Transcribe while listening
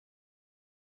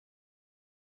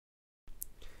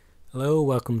Hello,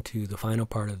 welcome to the final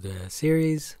part of the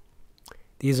series.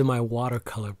 These are my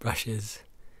watercolor brushes.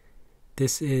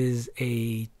 This is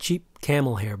a cheap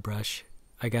camel hair brush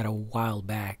I got a while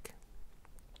back.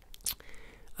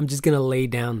 I'm just going to lay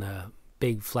down the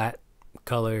big flat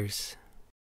colors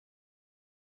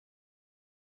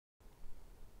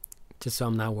just so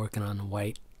I'm not working on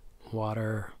white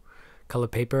watercolor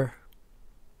paper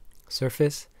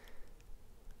surface.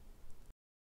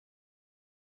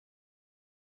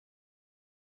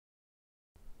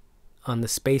 On the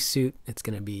spacesuit, it's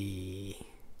going to be,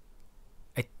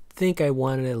 I think I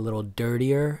wanted it a little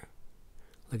dirtier,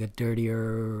 like a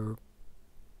dirtier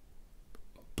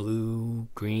blue,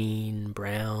 green,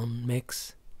 brown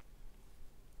mix.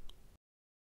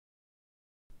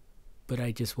 But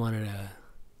I just wanted to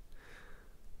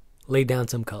lay down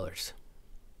some colors.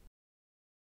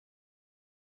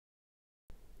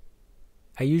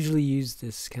 I usually use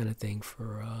this kind of thing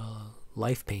for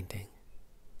life painting.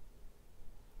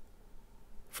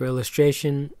 For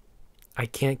illustration, I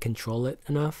can't control it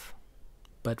enough,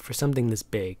 but for something this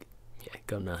big, yeah,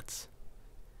 go nuts.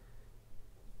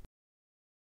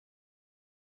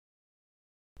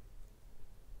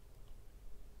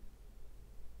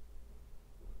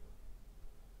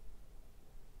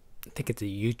 I think it's a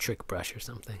U-trick brush or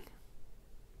something.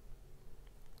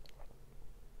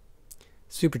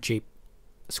 Super cheap.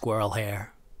 Squirrel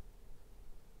hair.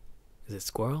 Is it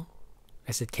squirrel?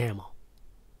 I said camel.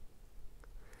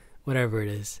 Whatever it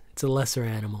is, it's a lesser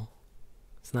animal.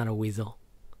 It's not a weasel.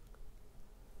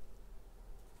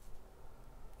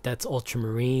 That's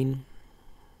ultramarine.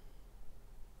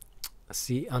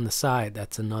 See, on the side,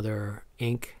 that's another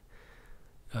ink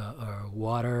or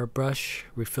water brush,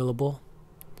 refillable.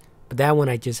 But that one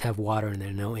I just have water in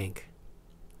there, no ink.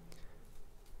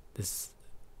 This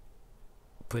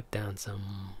put down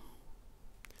some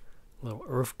little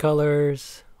earth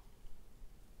colors.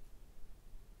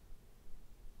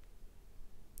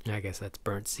 I guess that's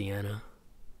burnt sienna.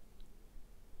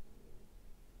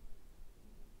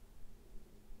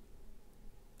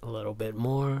 A little bit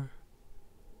more.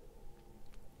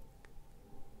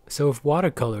 So with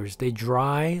watercolors, they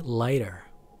dry lighter.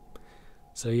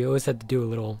 So you always have to do a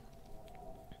little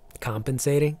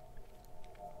compensating.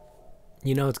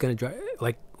 You know it's going to dry,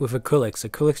 like with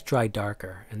acrylics dry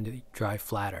darker and they dry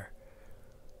flatter.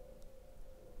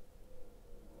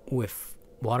 With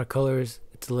watercolors,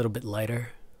 it's a little bit lighter.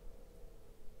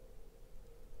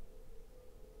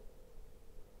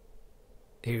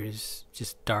 Here's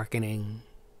just darkening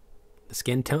the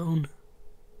skin tone.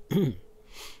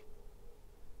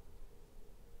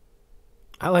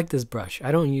 I like this brush.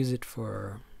 I don't use it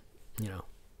for,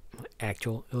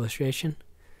 actual illustration.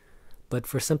 But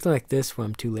for something like this where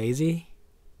I'm too lazy,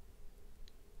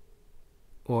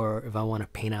 or if I want to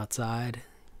paint outside,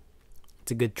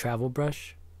 it's a good travel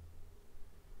brush.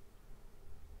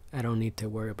 I don't need to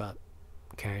worry about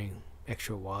carrying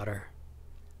extra water.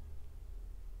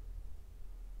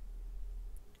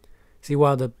 See,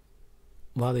 while the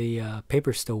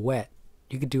paper's still wet,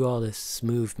 you could do all this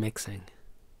smooth mixing,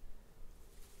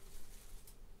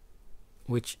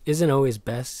 which isn't always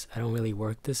best. I don't really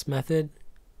work this method,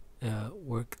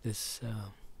 this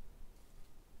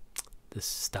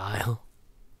style.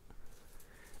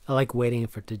 I like waiting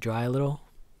for it to dry a little.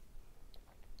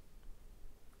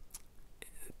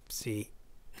 See,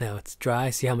 now it's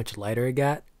dry. See how much lighter it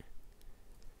got?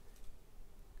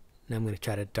 Now I'm going to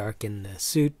try to darken the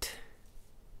suit.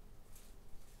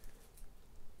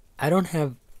 I don't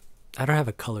have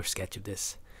a color sketch of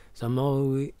this, so I'm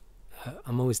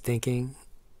always thinking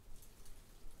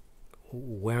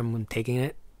where I'm taking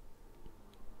it.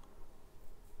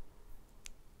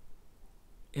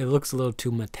 It looks a little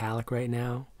too metallic right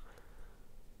now,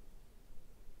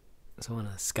 so I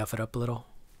want to scuff it up a little.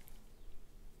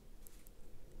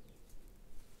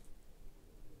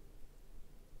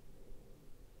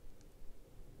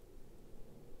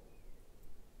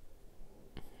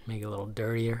 Make it a little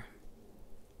dirtier.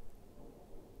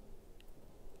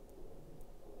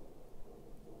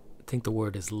 I think the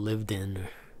word is lived in.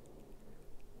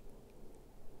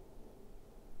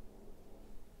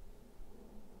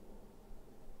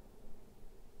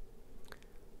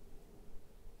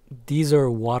 These are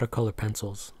watercolor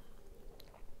pencils.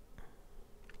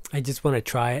 I just want to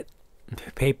try it.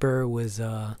 The paper was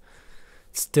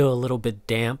still a little bit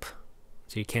damp,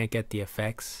 so you can't get the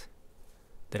effects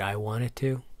that I want it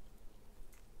to.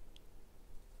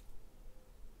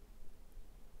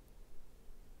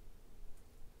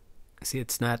 See,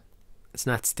 it's not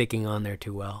sticking on there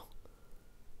too well.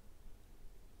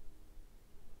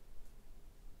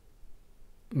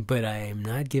 But I am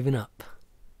not giving up.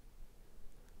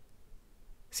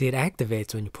 See, it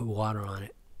activates when you put water on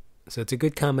it. So it's a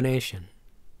good combination.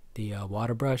 The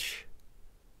water brush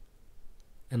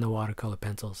and the watercolor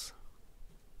pencils.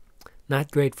 Not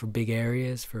great for big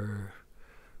areas. For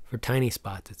tiny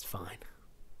spots, it's fine.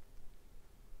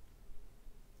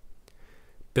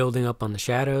 Building up on the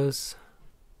shadows.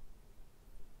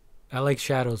 I like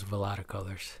shadows with a lot of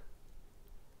colors.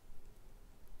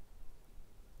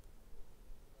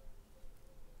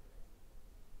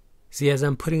 See, as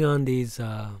I'm putting on these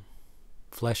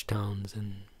flesh tones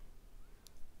and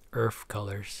earth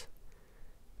colors,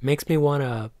 it makes me want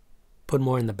to put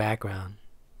more in the background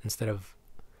instead of,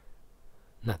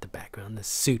 not the background, the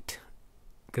suit.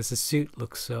 Because the suit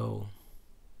looks so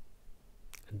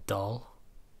dull.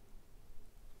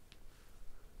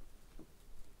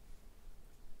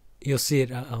 You'll see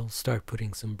it, I'll start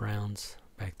putting some browns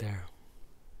back there.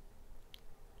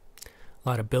 A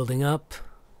lot of building up.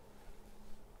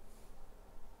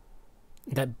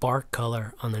 That bark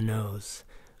color on the nose,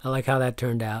 I like how that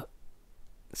turned out.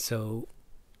 So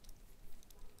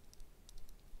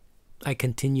I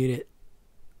continued it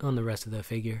on the rest of the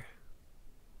figure.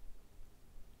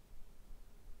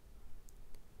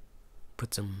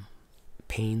 Put some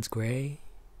Payne's gray,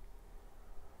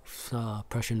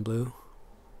 Prussian blue.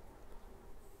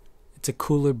 It's a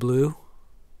cooler blue.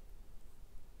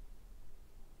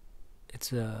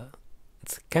 It's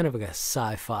kind of like a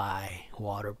sci-fi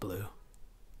water blue.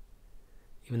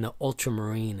 Even the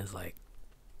ultramarine is like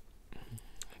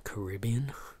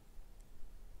Caribbean.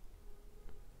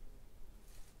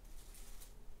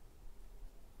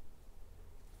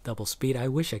 Double speed. I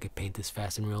wish I could paint this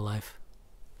fast in real life.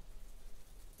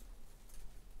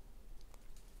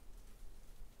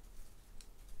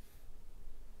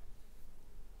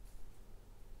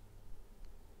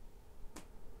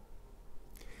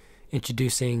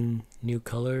 Introducing new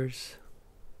colors.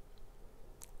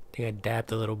 I think I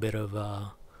dabbed a little bit of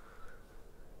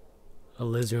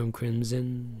alizarin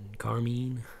crimson,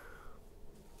 carmine.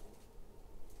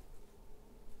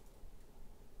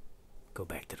 Go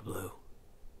back to the blue.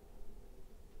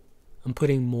 I'm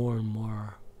putting more and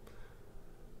more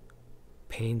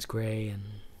Payne's gray and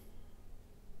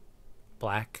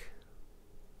black.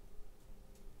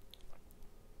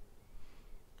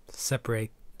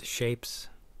 Separate the shapes.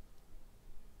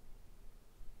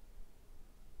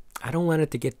 I don't want it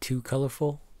to get too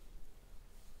colorful.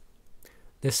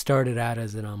 This started out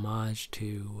as an homage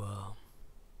to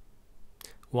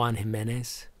Juan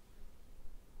Jimenez.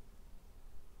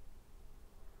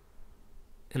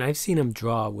 And I've seen him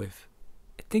draw with,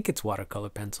 I think it's watercolor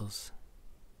pencils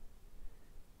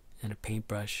and a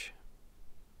paintbrush.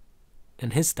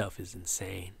 And his stuff is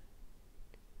insane.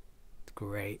 It's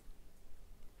great.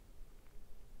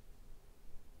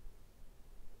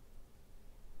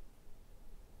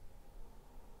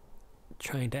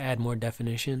 Trying to add more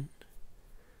definition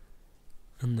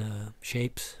on the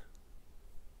shapes,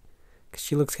 because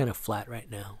she looks kind of flat right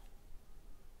now.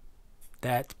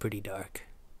 That's pretty dark.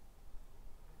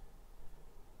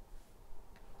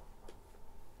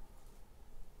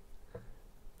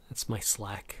 That's my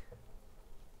slack.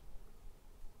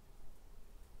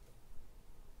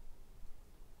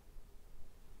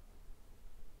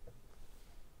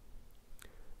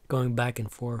 Going back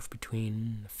and forth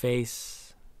between the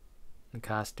face, the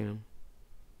costume.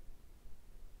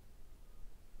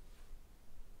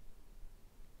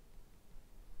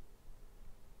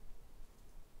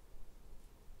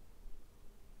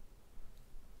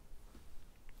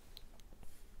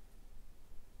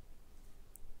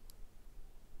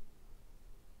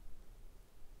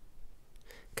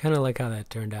 Kind of like how that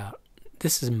turned out.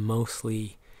 This is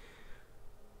mostly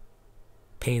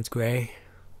Payne's gray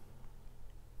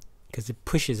because it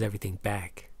pushes everything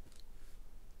back.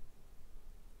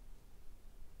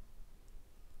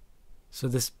 So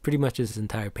this pretty much is this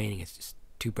entire painting. It's just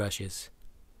two brushes.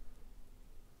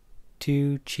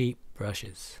 Two cheap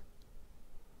brushes.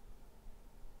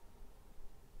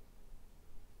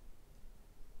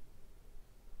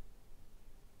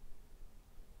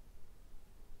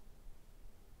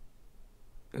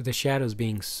 The shadows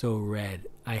being so red,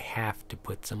 I have to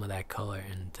put some of that color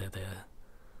into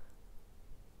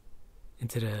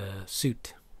the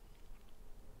suit.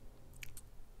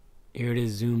 Here it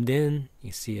is zoomed in.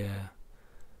 You see a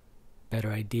better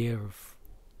idea of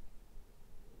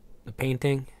the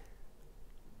painting.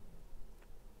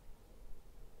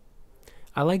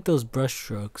 I like those brush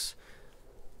strokes.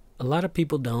 A lot of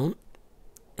people don't,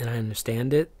 and I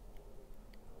understand it.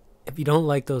 If you don't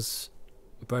like those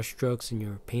brush strokes in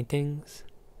your paintings,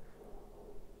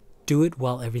 do it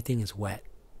while everything is wet.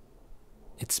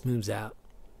 It smooths out.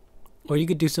 Or you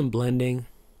could do some blending.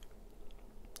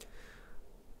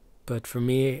 but for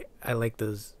me, I like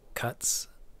those cuts.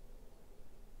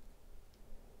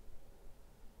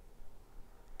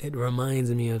 It reminds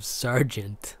me of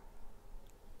Sergeant.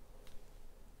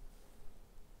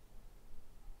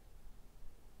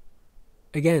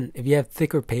 Again, if you have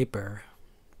thicker paper,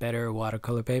 better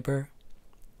watercolor paper,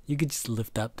 you could just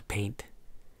lift up the paint.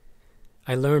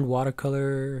 I learned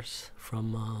watercolors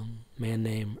from a man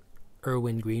named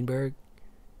Erwin Greenberg,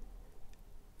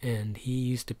 and he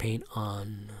used to paint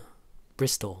on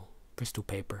Bristol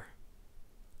paper,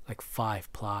 like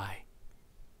 5-ply,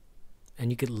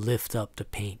 and you could lift up the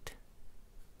paint.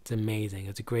 It's amazing.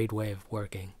 It's a great way of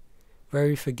working.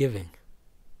 Very forgiving.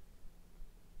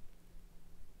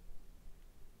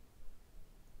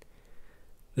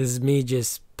 This is me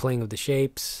just playing with the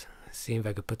shapes, seeing if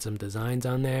I could put some designs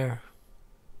on there.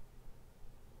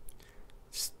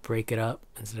 Just break it up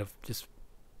instead of just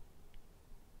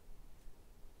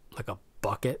like a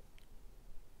bucket.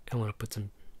 I want to put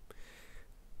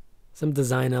some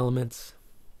design elements.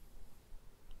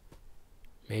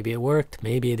 Maybe it worked,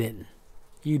 maybe it didn't.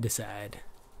 You decide.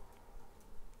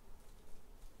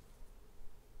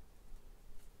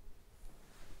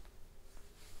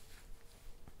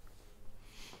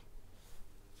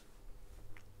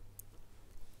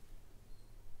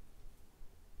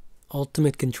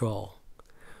 Ultimate Control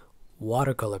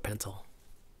watercolor pencil.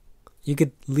 You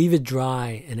could leave it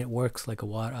dry and it works like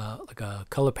a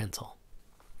color pencil.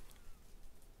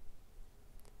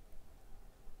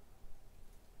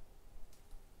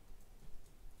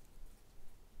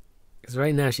 Because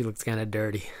right now she looks kind of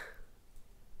dirty.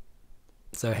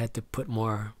 So I had to put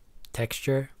more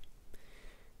texture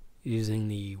using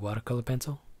the watercolor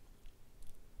pencil.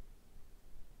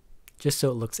 Just so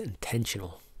it looks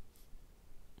intentional.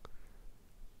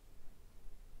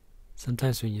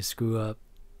 Sometimes when you screw up,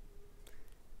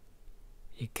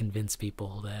 you convince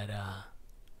people that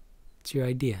it's your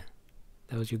idea.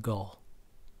 That was your goal.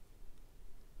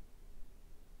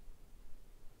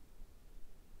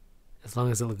 As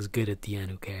long as it looks good at the end,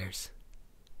 who cares?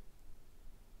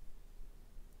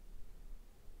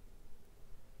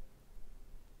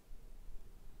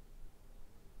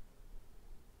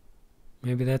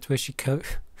 Maybe that's where she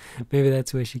maybe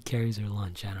that's where she carries her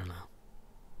lunch. I don't know.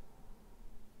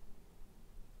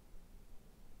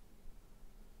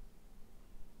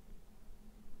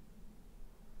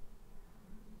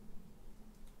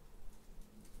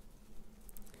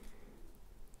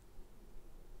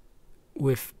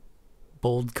 With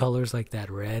bold colors like that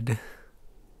red,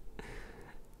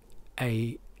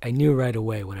 I knew right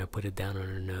away when I put it down on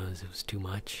her nose it was too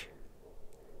much.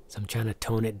 So I'm trying to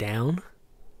tone it down.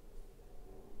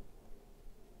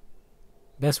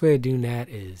 Best way of doing that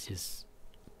is just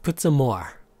put some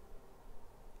more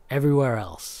everywhere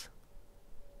else.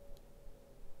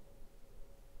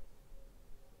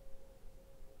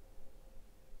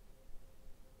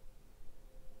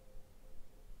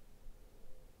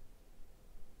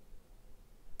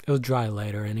 It'll dry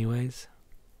later anyways.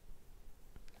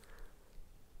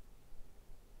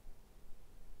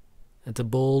 It's a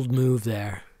bold move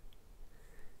there.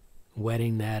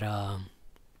 Wetting that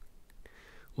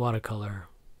watercolor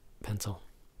pencil.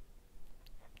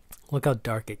 Look how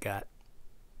dark it got.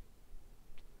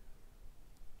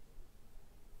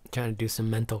 Trying to do some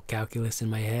mental calculus in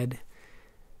my head.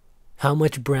 How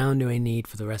much brown do I need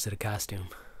for the rest of the costume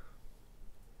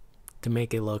to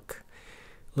make it look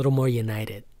a little more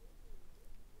united?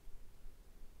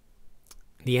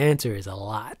 The answer is a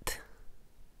lot.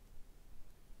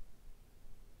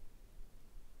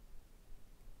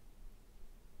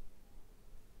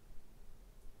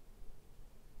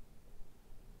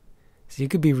 So you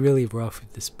could be really rough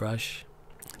with this brush.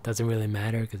 It doesn't really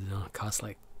matter because it only costs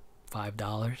like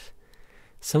 $5.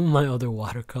 Some of my other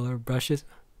watercolor brushes,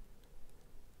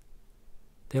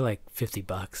 they're like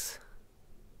 $50.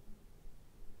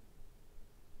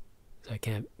 So I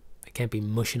can't be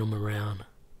mushing them around.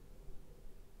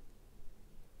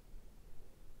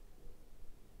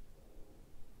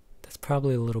 That's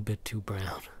probably a little bit too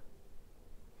brown.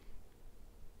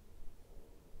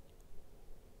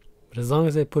 But as long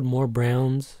as I put more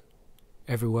browns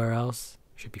everywhere else,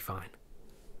 should be fine.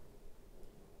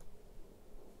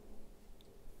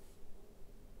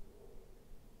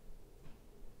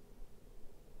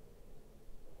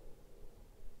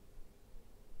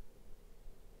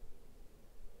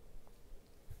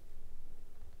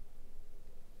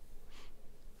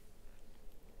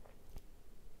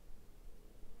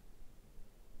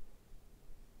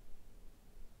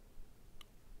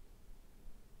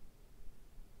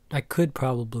 I could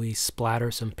probably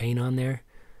splatter some paint on there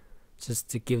just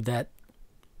to give that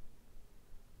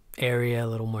area a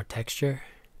little more texture.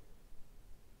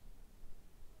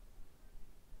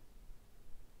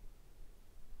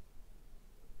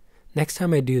 Next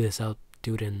time I do this, I'll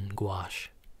do it in gouache.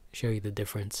 Show you the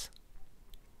difference.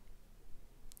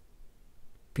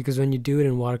 Because when you do it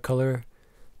in watercolor,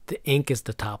 the ink is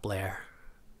the top layer.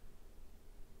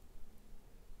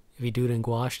 If you do it in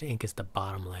gouache, the ink is the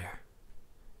bottom layer.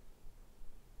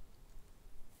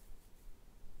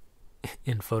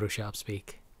 In Photoshop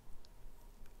speak.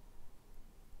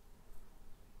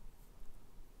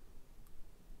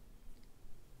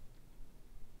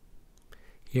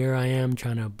 Here I am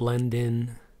trying to blend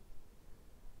in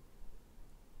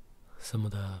some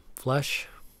of the flesh.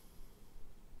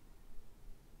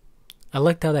 I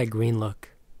liked how that green looked.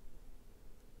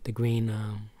 The green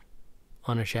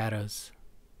on her shadows.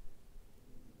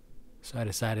 So I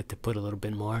decided to put a little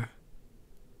bit more.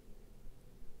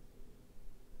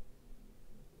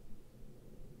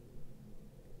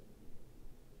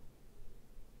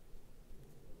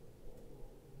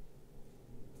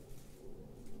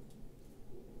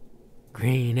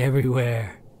 Green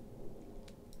everywhere.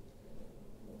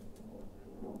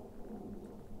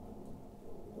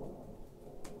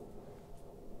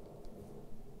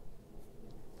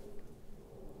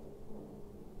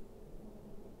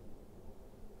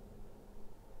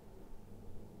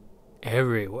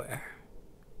 Everywhere.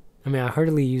 I mean, I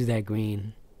hardly use that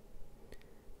green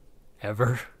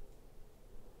ever.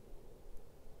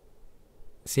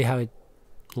 See how it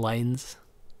lightens?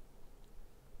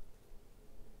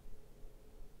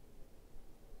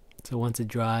 So once it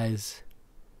dries,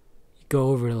 you go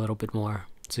over it a little bit more.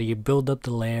 So you build up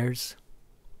the layers.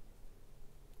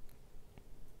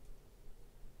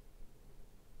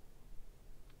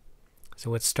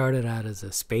 So what started out as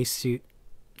a spacesuit,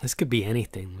 this could be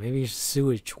anything. Maybe a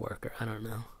sewage worker, I don't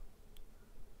know.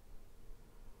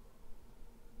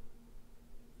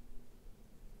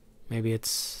 Maybe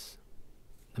it's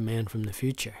the man from the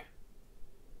future.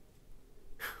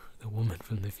 The woman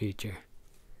from the future.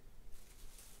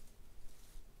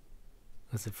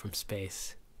 Was it from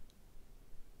space?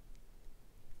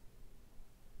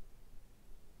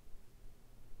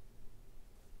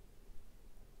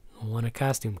 I won a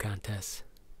costume contest.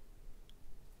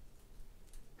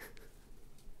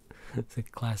 It's a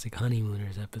classic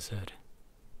Honeymooners episode.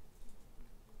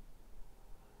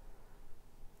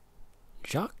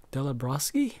 Jacques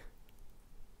Delabrowski?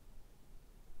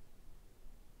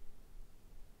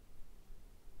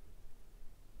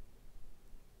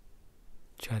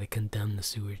 Try to condemn the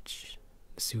sewers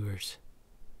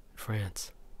in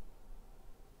France.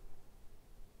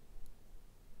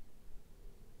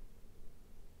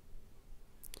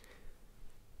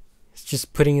 It's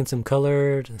just putting in some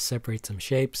color to separate some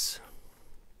shapes.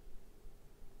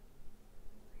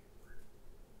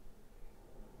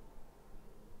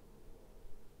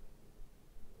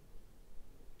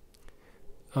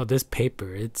 Oh, this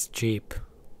paper, it's cheap.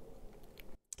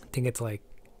 I think it's like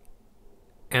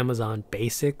Amazon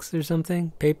Basics or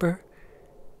something, paper.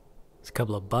 It's a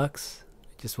couple of bucks.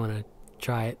 I just want to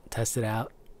try it, test it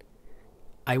out.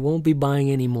 I won't be buying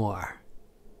any more.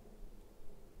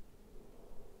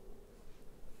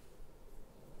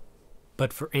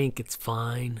 But for ink, it's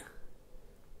fine.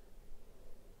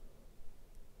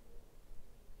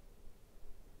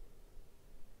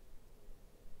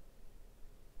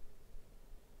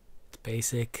 It's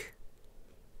basic.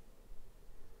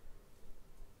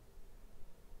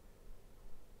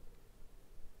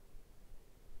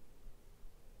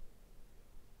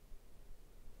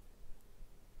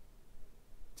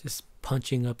 Just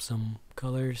punching up some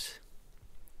colors.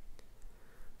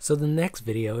 So the next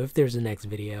video, if there's a next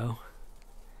video,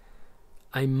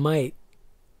 I might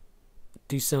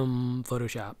do some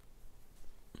Photoshop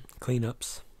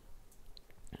cleanups.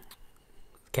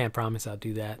 Can't promise I'll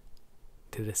do that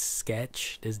to this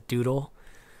sketch, this doodle.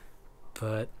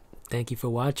 But thank you for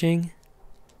watching.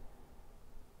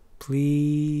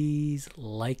 Please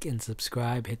like and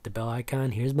subscribe. Hit the bell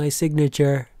icon. Here's my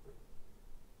signature.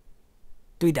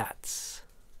 3 dots.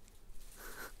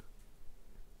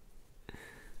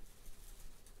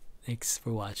 Thanks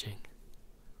for watching.